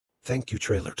Thank you,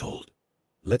 TrailerTold.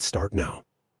 Let's start now.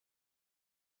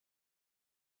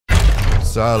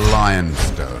 Sir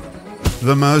Lionstone,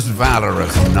 the most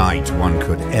valorous knight one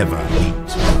could ever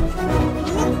meet.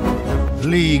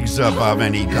 Leagues above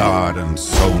any guard and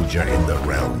soldier in the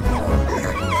realm.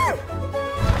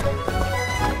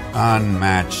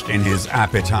 Unmatched in his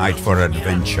appetite for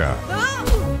adventure.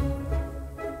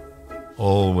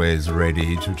 Always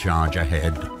ready to charge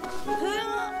ahead.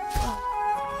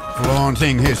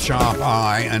 Flaunting his sharp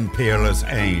eye and peerless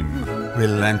aim,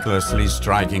 relentlessly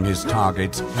striking his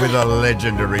targets with a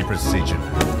legendary precision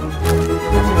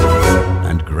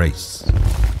and grace.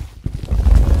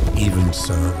 Even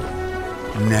so,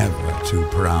 never too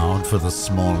proud for the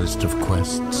smallest of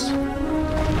quests.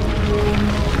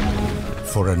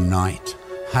 For a knight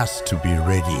has to be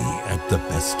ready at the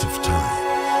best of times.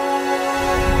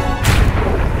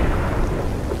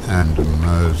 And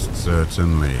most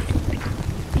certainly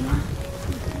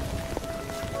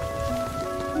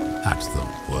at the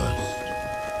worst.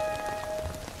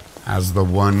 As the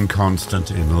one constant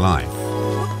in life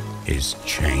is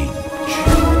change.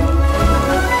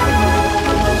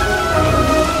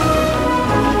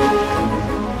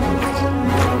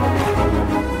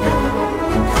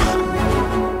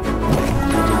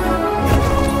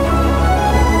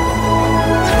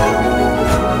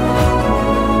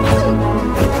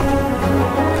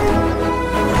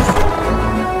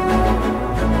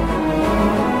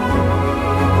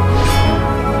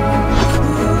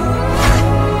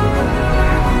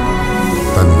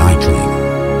 The Knightling.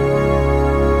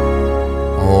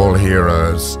 All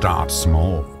heroes start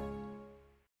small.